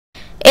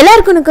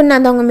எல்லாருக்கும்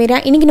நான் தான் உங்கள் மீரா.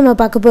 இன்றைக்கி நம்ம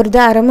பார்க்க போகிறது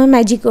aroma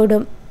மேஜிக்கோட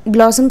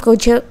blossom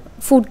Kochhar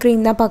food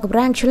cream தான் பார்க்க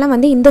போகிறோம். ஆக்சுவலாக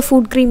வந்து இந்த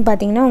ஃபுட் க்ரீம்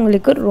பார்த்திங்கன்னா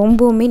உங்களுக்கு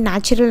ரொம்பவுமே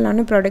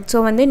நேச்சுரலான ப்ராடக்ட். ஸோ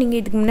வந்து நீங்கள்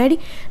இதுக்கு முன்னாடி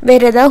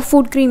வேறு ஏதாவது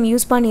ஃபுட் க்ரீம்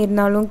யூஸ்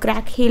பண்ணியிருந்தாலும்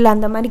கிராக் ஹீல்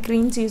அந்த மாதிரி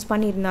க்ரீம்ஸ் யூஸ்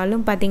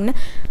பண்ணியிருந்தாலும் பார்த்திங்கன்னா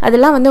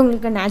அதெல்லாம் வந்து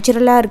உங்களுக்கு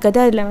நேச்சுரலாக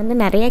இருக்குது. அதில் வந்து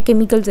நிறையா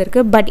கெமிக்கல்ஸ்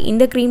இருக்குது. பட்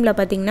இந்த க்ரீமில்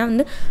பார்த்திங்கன்னா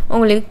வந்து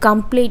உங்களுக்கு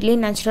கம்ப்ளீட்லி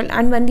நேச்சுரல்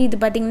அண்ட் வந்து இது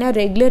பார்த்திங்கன்னா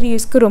ரெகுலர்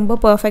யூஸ்க்கு ரொம்ப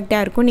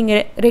பர்ஃபெக்டாக இருக்கும்.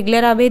 நீங்கள்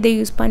ரெகுலராகவே இதை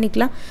யூஸ்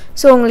பண்ணிக்கலாம்.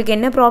 ஸோ உங்களுக்கு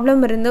என்ன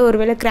ப்ராப்ளம் இருந்து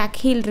ஒருவேளை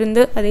கிராக் ஹீல்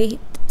இருந்து அதே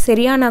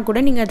சரியானா கூட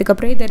நீங்கள்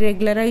அதுக்கப்புறம் இதை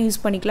ரெகுலராக யூஸ்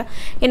பண்ணிக்கலாம்.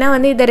 ஏன்னா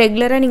வந்து இதை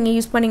ரெகுலராக நீங்கள்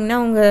யூஸ்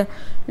பண்ணிங்கன்னா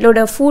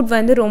உங்களோட ஃபுட்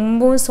வந்து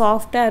ரொம்பவும்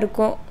சாஃப்டாக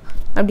இருக்கும்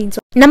அப்படின்னு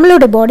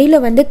நம்மளோட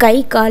பாடியில் வந்து கை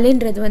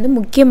காலுன்றது வந்து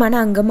முக்கியமான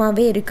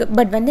அங்கமாகவே இருக்குது.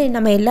 பட் வந்து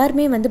நம்ம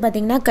எல்லாருமே வந்து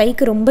பார்த்திங்கன்னா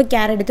கைக்கு ரொம்ப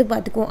கேர் எடுத்து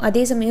பார்த்துக்குவோம்.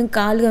 அதே சமயம்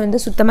கால்க வந்து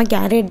சுத்தமாக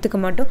கேர் எடுத்துக்க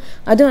மாட்டோம்.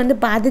 அதுவும் வந்து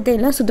பாதத்தை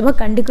எல்லாம் சுத்தமாக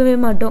கண்டுக்கவே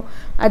மாட்டோம்.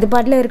 அது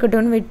பாட்டில்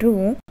இருக்கட்டும்னு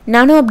விட்டுருவோம்.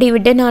 நானும் அப்படி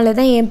விட்டனால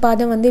தான் என்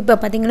பாதம் வந்து இப்போ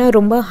பார்த்திங்கன்னா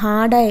ரொம்ப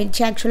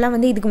ஹார்டாகிடுச்சு. ஆக்சுவலாக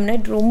வந்து இதுக்கு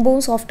முன்னாடி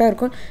ரொம்பவும் சாஃப்டாக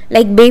இருக்கும்.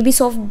 லைக் பேபி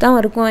சாஃப்ட் தான்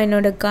இருக்கும்.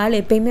 என்னோடய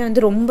கால் எப்போயுமே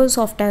வந்து ரொம்ப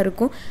சாஃப்டாக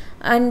இருக்கும்.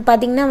 அண்ட்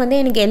பார்த்திங்கன்னா வந்து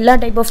எனக்கு எல்லா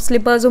டைப் ஆஃப்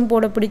ஸ்லிப்பர்ஸும்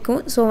போட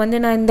பிடிக்கும். ஸோ வந்து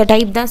நான் இந்த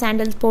டைப் தான்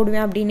சாண்டல்ஸ்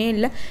போடுவேன் அப்படின்னே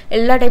இல்லை,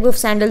 எல்லா டைப் ஆஃப்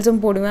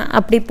சாண்டல்ஸும் போடுவேன்.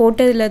 அப்படி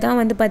போட்டதில் தான்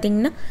வந்து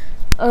பார்த்திங்கன்னா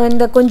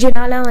இந்த கொஞ்ச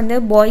நாளாக வந்து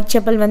பாய்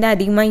செப்பல் வந்து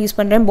அதிகமாக யூஸ்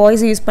பண்ணுறேன்.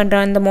 பாய்ஸ் யூஸ் பண்ணுற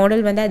அந்த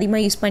மாடல் வந்து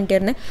அதிகமாக யூஸ் பண்ணிட்டு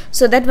இருந்தேன்.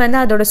 ஸோ தட் வந்து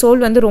அதோட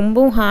சோல் வந்து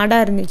ரொம்பவும்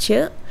ஹார்டாக இருந்துச்சு.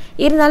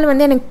 இருந்தாலும்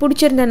வந்து எனக்கு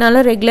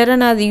பிடிச்சிருந்ததுனால ரெகுலராக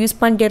நான் அதை யூஸ்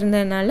பண்ணிட்டு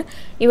இருந்ததுனால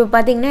இப்போ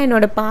பார்த்திங்கன்னா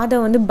என்னோடய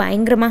பாதம் வந்து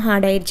பயங்கரமாக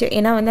ஹார்டாகிடுச்சு.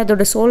 ஏன்னா வந்து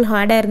அதோட சோல்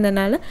ஹார்டாக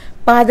இருந்ததுனால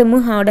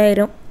பாதமும்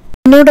ஹார்டாயிரும்.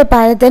 என்னோடய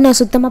பாதத்தை நான்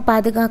சுத்தமாக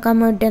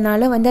பாதுகாக்காமல்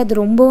விட்டனால வந்து அது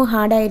ரொம்பவும்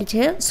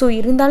ஹார்டாகிடுச்சு. ஸோ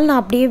இருந்தாலும்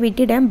நான் அப்படியே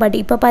விட்டுட்டேன். பட்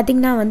இப்போ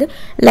பார்த்திங்கன்னா வந்து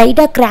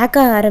லைட்டாக கிராக்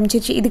ஆக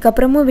ஆரம்பிச்சிச்சு.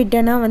 இதுக்கப்புறமும்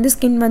விட்டேன்னா வந்து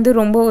ஸ்கின் வந்து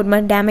ரொம்ப ஒரு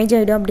மாதிரி டேமேஜ்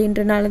ஆகிடும்.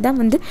 அப்படின்றனால தான்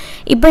வந்து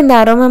இப்போ இந்த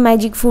அரோமா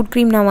மேஜிக் ஃபுட்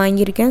க்ரீம் நான்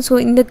வாங்கியிருக்கேன். ஸோ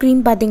இந்த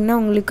க்ரீம் பார்த்திங்கன்னா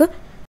உங்களுக்கு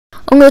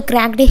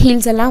கிராக்டு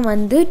ஹீல்ஸ் எல்லாம்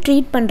வந்து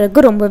ட்ரீட்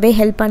பண்ணுறதுக்கு ரொம்பவே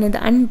ஹெல்ப் பண்ணுது.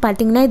 அண்ட்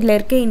பார்த்திங்கன்னா இதில்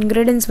இருக்க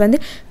இன்க்ரீடியன்ஸ் வந்து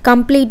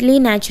கம்ப்ளீட்லி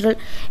நேச்சுரல்.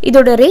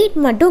 இதோட ரேட்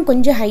மட்டும்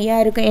கொஞ்சம்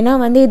ஹையாக இருக்கும். ஏன்னா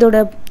வந்து இதோட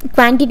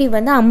குவான்டிட்டி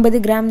வந்து 50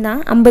 கிராம் தான்.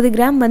 50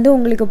 கிராம் வந்து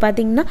உங்களுக்கு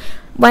பார்த்திங்கன்னா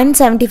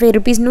 175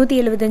 ருபீஸ்,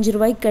 175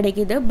 ரூபாய்க்கு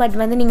கிடைக்கிது. பட்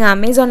வந்து நீங்கள்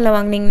அமேசானில்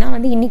வாங்கினீங்கன்னா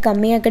வந்து இன்னும்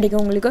கம்மியாக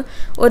கிடைக்கும். உங்களுக்கு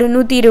ஒரு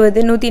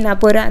 120,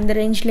 140 அந்த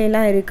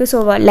ரேஞ்ச்லாம் இருக்குது. ஸோ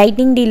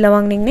லைட்னிங் டீலில்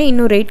வாங்கினீங்கன்னா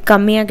இன்னும் ரேட்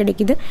கம்மியாக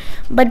கிடைக்கிது.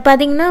 பட்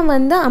பார்த்திங்கன்னா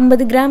வந்து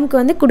 50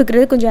 கிராமுக்கு வந்து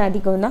கொடுக்குறது கொஞ்சம்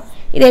அதிகம் தான்.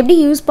 இதை எப்படி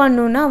யூஸ்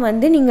பண்ணணுன்னா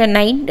வந்து நீங்கள்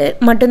நைட்டு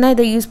மட்டும்தான்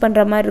இதை யூஸ்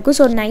பண்ணுற மாதிரி இருக்கும்.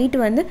 ஸோ நைட்டு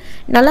வந்து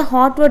நல்லா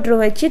ஹாட்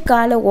வாட்டர் வச்சு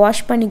காலை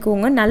வாஷ்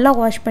பண்ணிக்கோங்க, நல்லா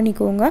வாஷ்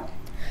பண்ணிக்கோங்க.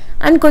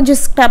 அண்ட் கொஞ்சம்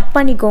ஸ்க்ரப்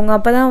பண்ணிக்கோங்க.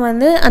 அப்போ தான்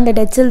வந்து அந்த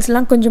டெட்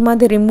செல்ஸ்லாம்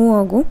கொஞ்சமாவது ரிமூவ்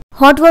ஆகும்.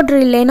 ஹாட் வாட்டர்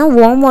இல்லைன்னா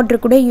வார்ம்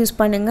வாட்டர் கூட யூஸ்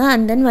பண்ணுங்கள்.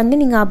 அண்ட் தென் வந்து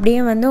நீங்கள் அப்படியே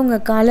வந்து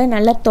உங்கள் காலை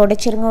நல்லா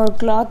தொடச்சிருங்க. ஒரு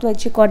கிளாத்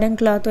வச்சு, காட்டன்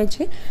கிளாத்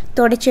வச்சு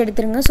தொடச்சி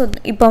எடுத்துருங்க. ஸோ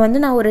இப்போ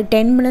வந்து நான் ஒரு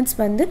 10 மினிட்ஸ்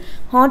வந்து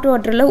ஹாட்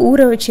வாட்டரில்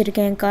ஊற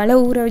வச்சுருக்கேன். என் காலை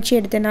ஊற வச்சு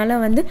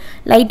எடுத்தனால வந்து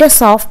லைட்டாக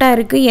சாஃப்டாக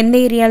இருக்குது. எந்த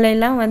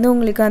ஏரியாலெலாம் வந்து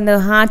உங்களுக்கு அந்த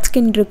ஹார்ட்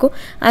ஸ்கின் இருக்கோ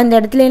அந்த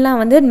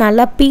இடத்துலலாம் வந்து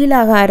நல்லா பீல்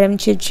ஆக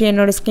ஆரம்பிச்சிருச்சு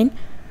என்னோடய ஸ்கின்.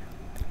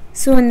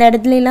 ஸோ அந்த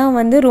இடத்துலலாம்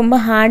வந்து ரொம்ப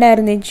ஹார்டாக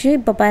இருந்துச்சு.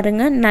 இப்போ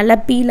பாருங்கள் நல்லா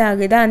பீல்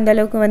ஆகுது.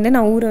 அந்தளவுக்கு வந்து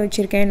நான் ஊற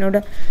வச்சுருக்கேன்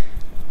என்னோடய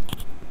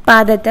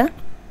பாதத்தை.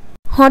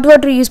 ஹாட்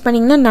வாட்டர் யூஸ்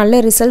பண்ணிங்கன்னா நல்ல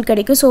ரிசல்ட்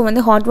கிடைக்கும். ஸோ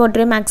வந்து ஹாட்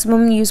வாட்டரே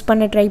மேக்ஸிமம் யூஸ்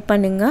பண்ண ட்ரை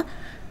பண்ணுங்கள்.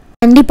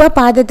 கண்டிப்பாக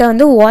பாதத்தை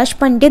வந்து வாஷ்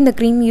பண்ணிட்டு இந்த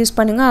க்ரீம் யூஸ்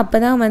பண்ணுங்கள். அப்போ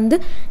தான் வந்து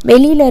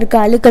வெளியில் இருக்க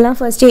அழுக்கெல்லாம்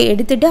ஃபர்ஸ்ட்டே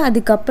எடுத்துகிட்டு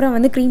அதுக்கப்புறம்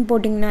வந்து க்ரீம்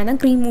போட்டிங்கன்னா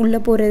தான் க்ரீம்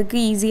உள்ளே போகிறதுக்கு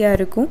ஈஸியாக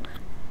இருக்கும்.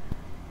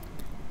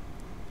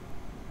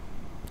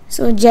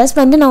 ஸோ ஜஸ்ட்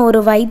வந்து நான் ஒரு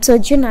வைப்ஸ்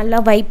வச்சு நல்லா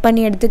வைப்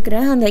பண்ணி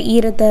எடுத்துக்கிறேன். அந்த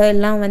ஈரத்தை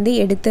எல்லாம் வந்து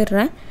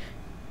எடுத்துடுறேன்.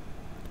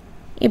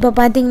 இப்போ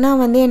பார்த்திங்கன்னா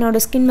வந்து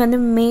என்னோடய ஸ்கின் வந்து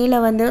மேலே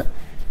வந்து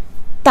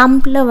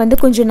தம்பில் வந்து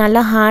கொஞ்சம்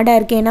நல்லா ஹார்டாக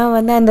இருக்குது. ஏன்னா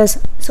வந்து அந்த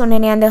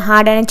சொன்னேனே அந்த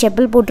ஹார்டான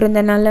செப்பல்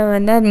போட்டிருந்தனால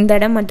வந்து அந்த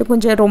இடம் மட்டும்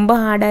கொஞ்சம் ரொம்ப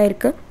ஹார்டாக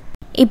இருக்குது.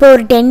 இப்போ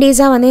ஒரு 10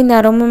 டேஸாக வந்து இந்த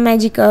அரோமா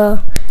மேஜிக்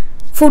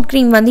ஃபுட்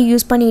க்ரீம் வந்து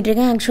யூஸ்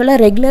பண்ணிகிட்ருக்கேன்.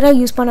 ஆக்சுவலாக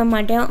ரெகுலராக யூஸ் பண்ண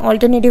மாட்டேன்,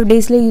 ஆல்டர்னேட்டிவ்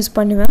டேஸில் யூஸ்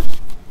பண்ணுவேன்.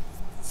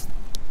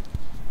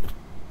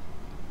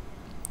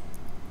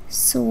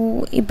 ஸோ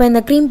இப்போ இந்த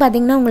க்ரீம்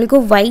பார்த்திங்கன்னா உங்களுக்கு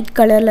ஒயிட்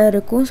கலரில்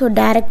இருக்கும். ஸோ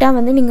டேரெக்டாக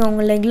வந்து நீங்கள்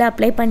உங்கள் லெக்கில்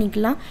அப்ளை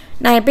பண்ணிக்கலாம்.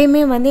 நான்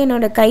எப்போயுமே வந்து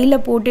என்னோடய கையில்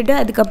போட்டுட்டு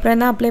அதுக்கப்புறம்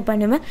தான் அப்ளை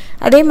பண்ணுவேன்.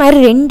 அதே மாதிரி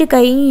 2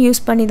 கையும்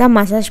யூஸ் பண்ணி தான்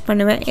மசாஜ்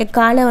பண்ணுவேன். என்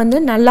காலை வந்து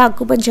நல்லா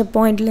அக்குபஞ்சர்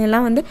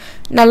பாயிண்ட்லாம் வந்து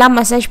நல்லா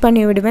மசாஜ்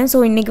பண்ணி விடுவேன்.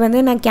 ஸோ இன்றைக்கி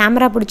வந்து நான்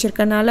கேமரா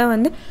பிடிச்சிருக்கனால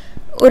வந்து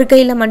ஒரு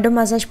கையில் மட்டும்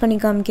மசாஜ் பண்ணி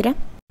காமிக்கிறேன்.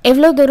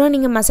 எவ்வளோ தூரம்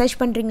நீங்கள் மசாஜ்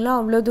பண்ணுறீங்களோ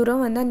அவ்வளோ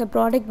தூரம் வந்து அந்த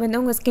ப்ராடக்ட் வந்து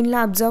உங்கள் ஸ்கின்னில்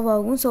அப்சர்வ்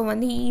ஆகும். ஸோ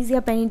வந்து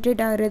ஈஸியாக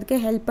பெனிட்ரேட் ஆகிறதுக்கு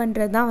ஹெல்ப்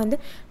பண்ணுறது தான் வந்து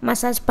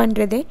மசாஜ்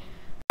பண்ணுறதே.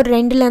 ஒரு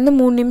 2லேருந்து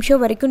 3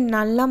 நிமிஷம் வரைக்கும்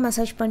நல்லா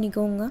மசாஜ்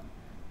பண்ணிக்கோங்க.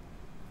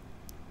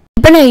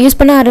 இப்போ நான் யூஸ்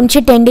பண்ண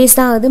ஆரம்பித்து 10 டேஸ்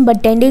தான் ஆகுது.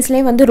 பட் 10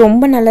 டேஸ்லேயே வந்து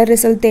ரொம்ப நல்ல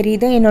ரிசல்ட்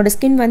தெரியுது. என்னோடய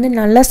ஸ்கின் வந்து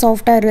நல்லா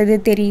சாஃப்டாகிறது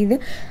தெரியுது.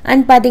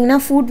 அண்ட் பார்த்திங்கன்னா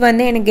ஃபுட்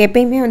வந்து எனக்கு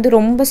எப்போயுமே வந்து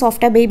ரொம்ப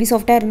சாஃப்டாக பேபி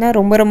சாஃப்டாக இருந்தால்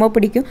ரொம்ப ரொம்ப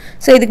பிடிக்கும்.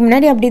 ஸோ இதுக்கு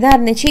முன்னாடி அப்படி தான்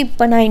இருந்துச்சு.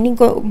 இப்போ நான்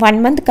இன்றைக்கி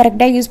 1 மந்த்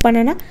கரெக்டாக யூஸ்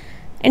பண்ணேன்னா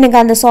எனக்கு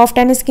அந்த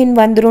சாஃப்டான ஸ்கின்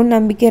வந்துடும்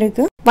நம்பிக்கை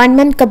இருக்குது. 1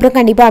 மந்த்க்கு அப்புறம்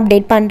கண்டிப்பாக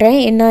அப்டேட் பண்ணுறேன்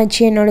என்ன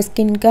ஆச்சு என்னோடய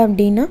ஸ்கின்க்கு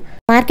அப்படின்னா.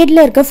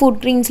 மார்க்கெட்டில் இருக்க ஃபுட்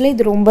க்ரீம்ஸில்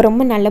இது ரொம்ப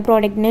ரொம்ப நல்ல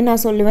ப்ராடக்ட்னு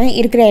நான் சொல்லுவேன்.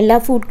 இருக்கிற எல்லா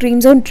ஃபுட்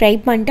க்ரீம்ஸும் ட்ரை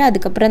பண்ணிட்டு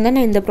அதுக்கப்புறம் தான்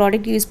நான் இந்த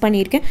ப்ராடக்ட் யூஸ்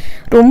பண்ணியிருக்கேன்.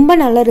 ரொம்ப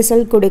நல்ல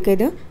ரிசல்ட்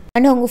கொடுக்குது.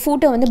 அண்ட் உங்கள்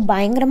ஃபுட்டை வந்து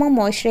பயங்கரமாக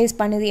மாய்ஸ்சரைஸ்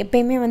பண்ணுது,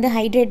 எப்பயுமே வந்து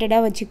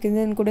ஹைட்ரேட்டடாக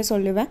வச்சுக்குதுன்னு கூட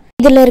சொல்லுவேன்.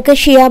 இதில் இருக்க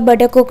ஷியா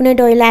butter,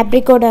 coconut oil,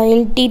 apricot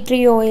oil, tea tree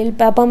oil,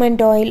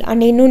 peppermint oil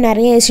and இன்னும்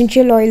நிறைய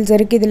எசென்ஷியல் ஆயில்ஸ்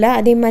இருக்குது இதில்.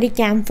 அதே மாதிரி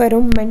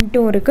கேம்ஃபரும்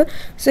மென்ட்டும் இருக்குது.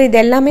 ஸோ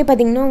இது எல்லாமே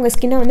பார்த்திங்கன்னா உங்கள்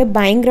ஸ்கின்னை வந்து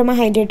பயங்கரமாக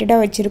ஹைட்ரேட்டடாக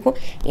வச்சுருக்கும்.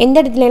 எந்த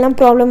இடத்துலலாம்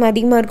ப்ராப்ளம்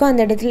அதிகமாக இருக்கோ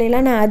அந்த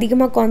இடத்துலலாம் நான்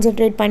அதிகமாக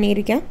கான்சன்ட்ரேட்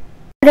பண்ணியிருக்கேன்.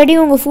 ஆல்ரெடி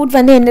உங்கள் ஃபுட்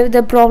வந்து எந்த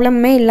வித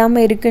ப்ராப்ளமே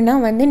இல்லாமல் இருக்குன்னா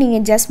வந்து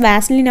நீங்கள் ஜஸ்ட்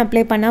வேஸ்லின்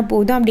அப்ளை பண்ணால்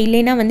போதும். அப்படி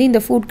இல்லைன்னா வந்து இந்த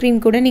ஃபுட்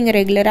க்ரீம் கூட நீங்கள்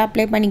ரெகுலராக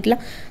அப்ளை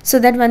பண்ணிக்கலாம்.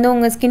 ஸோ தட் வந்து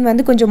உங்கள் ஸ்கின்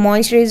வந்து கொஞ்சம்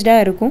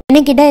மாய்ஸ்சரைஸ்டாக இருக்கும்.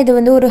 என்கிட்ட இது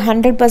வந்து ஒரு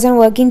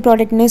 100% ஒர்க்கிங்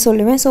ப்ராடக்ட்னே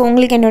சொல்லுவேன். ஸோ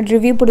உங்களுக்கு என்னோட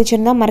ரிவ்யூ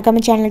பிடிச்சிருந்தா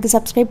மறக்காம சேனலுக்கு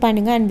சப்ஸ்கிரைப்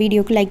பண்ணுங்கள் அண்ட்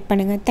வீடியோக்கு லைக்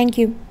பண்ணுங்கள்.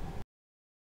 தேங்க்யூ.